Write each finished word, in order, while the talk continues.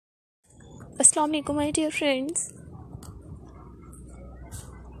Assalamu alaikum my dear friends,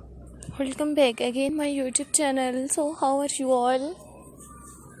 welcome back again my YouTube channel. So how are you all?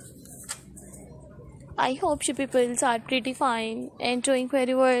 I hope you people are pretty fine and doing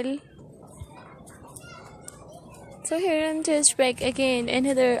very well. So here I'm just back again,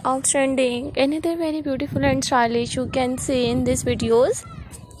 another outstanding, another very beautiful and stylish you can see in these videos.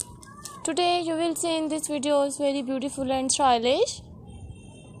 Today you will see in these videos very beautiful and stylish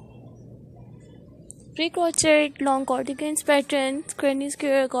pre-crochet long cardigans patterns, granny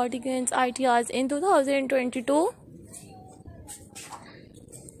square cardigans ideas in 2022.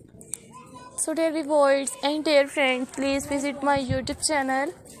 So dear viewers and dear friends, please visit my YouTube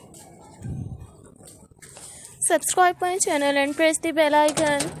channel, subscribe my channel and press the bell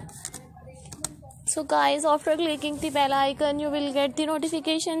icon. So guys, after clicking the bell icon you will get the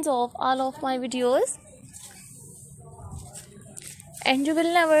notifications of all of my videos and you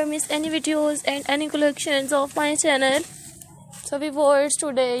will never miss any videos and any collections of my channel. So viewers,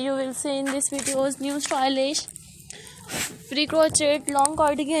 today you will see in this videos new stylish pre-crochet long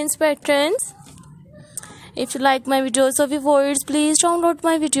cardigans patterns. If you like my videos, so viewers, please download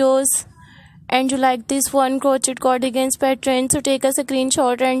my videos and you like this one crochet cardigans pattern, so take a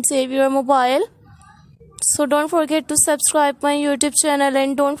screenshot and save your mobile. So don't forget to subscribe my YouTube channel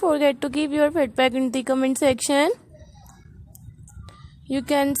and don't forget to give your feedback in the comment section. You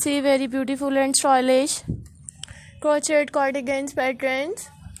can see very beautiful and stylish crochet cardigans patterns.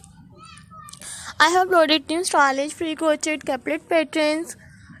 I have uploaded new stylish free crochet caplet patterns,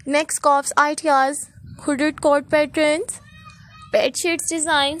 neck scarves ideas, hooded coat patterns, bed sheets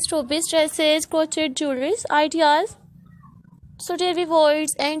designs, two-piece dresses, crochet jewelry ideas. So dear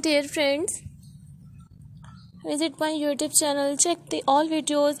viewers and dear friends, visit my YouTube channel, check the all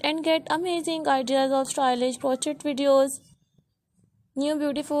videos and get amazing ideas of stylish crochet videos, new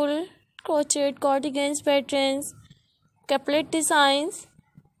beautiful crochet cardigans patterns, caplet designs.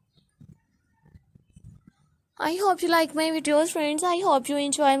 I hope you like my videos, friends. I hope you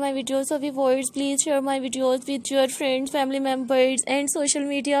enjoy my videos. So viewers, please share my videos with your friends, family members and social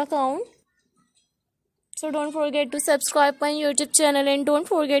media account. So don't forget to subscribe my YouTube channel and don't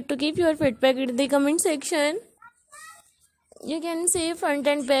forget to give your feedback in the comment section. You can see front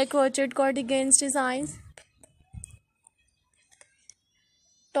and back crochet cardigans designs.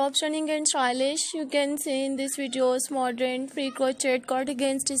 Top stunning and stylish. You can see in this videos modern free crochet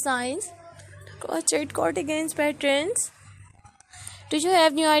cardigans designs, crochet cardigans patterns. Do you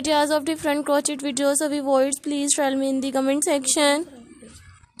have new ideas of different crochet videos? So viewers, please tell me in the comment section.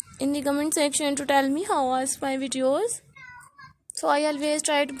 In the comment section to tell me how was my videos. So I always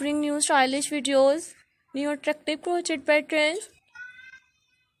try to bring new stylish videos, new attractive crochet patterns.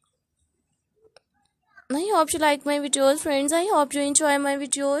 I hope you like my videos, friends. I hope you enjoy my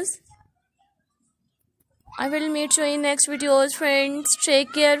videos. I will meet you in next videos, friends.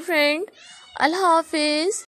 Take care, friend. Allah Hafiz.